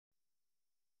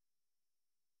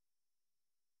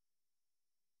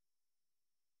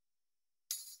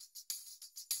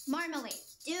Marmalade.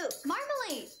 Duke.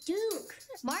 Marmalade. Duke.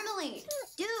 Marmalade.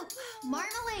 Duke.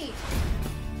 Marmalade.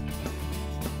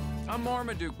 I'm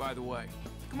Marmaduke, by the way.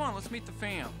 Come on, let's meet the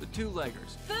fam, the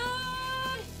two-leggers.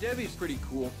 Food! Debbie's pretty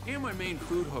cool, and my main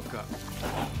food hookup.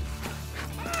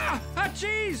 Ah! Hot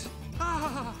cheese!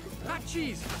 Ah! Hot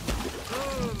cheese!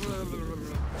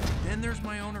 Then there's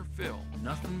my owner, Phil.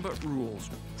 Nothing but rules.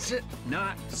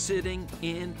 Not sitting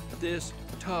in this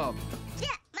tub. Yeah,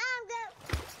 Mom,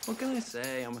 go. What can I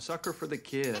say? I'm a sucker for the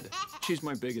kid. She's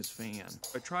my biggest fan.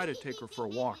 I try to take her for a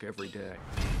walk every day.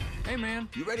 Hey, man.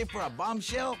 You ready for a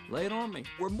bombshell? Lay it on me.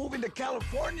 We're moving to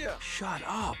California. Shut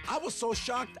up. I was so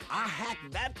shocked, I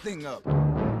hacked that thing up.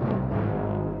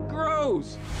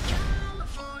 Gross.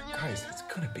 Guys, it's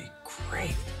gonna be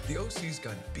great. The OC's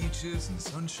got beaches and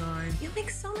sunshine. You'll make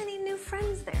so many new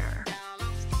friends there.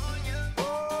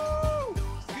 Woo!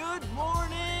 Good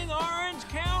morning, Orange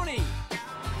County.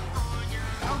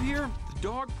 Out here, the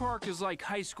dog park is like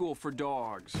high school for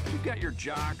dogs. You've got your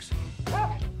jocks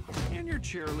and your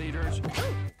cheerleaders,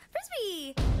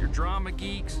 Frisbee! your drama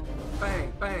geeks.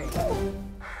 Bang, bang.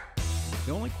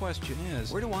 The only question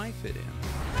is, where do I fit in?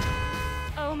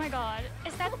 Oh my god,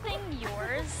 is that thing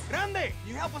yours? Grande,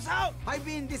 you help us out? I've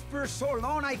been this for so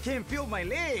long, I can't feel my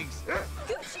legs.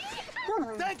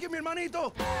 Thank you, mi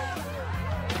hermanito.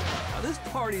 Now, this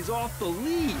party's off the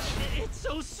leash. It's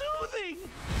so soothing.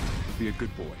 Be a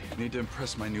good boy. I need to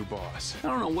impress my new boss. I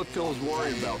don't know what Phil's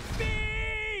worried about.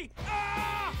 Me!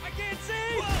 Ah! I can't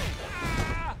see!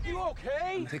 Ah! You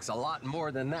okay? It takes a lot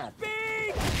more than that.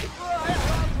 Big!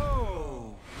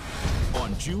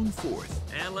 On June 4th,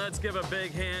 And let's give a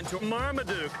big hand to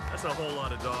Marmaduke. That's a whole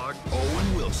lot of dog.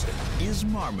 Owen Wilson is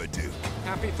Marmaduke.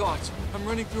 Happy thoughts. I'm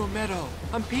running through a meadow.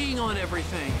 I'm peeing on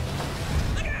everything.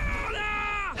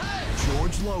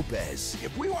 George Lopez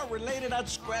If we weren't related, I'd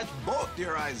scratch both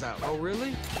your eyes out. Oh,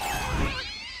 really?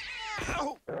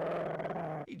 Ow.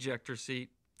 Ejector seat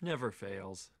never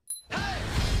fails.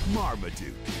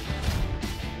 Marmaduke.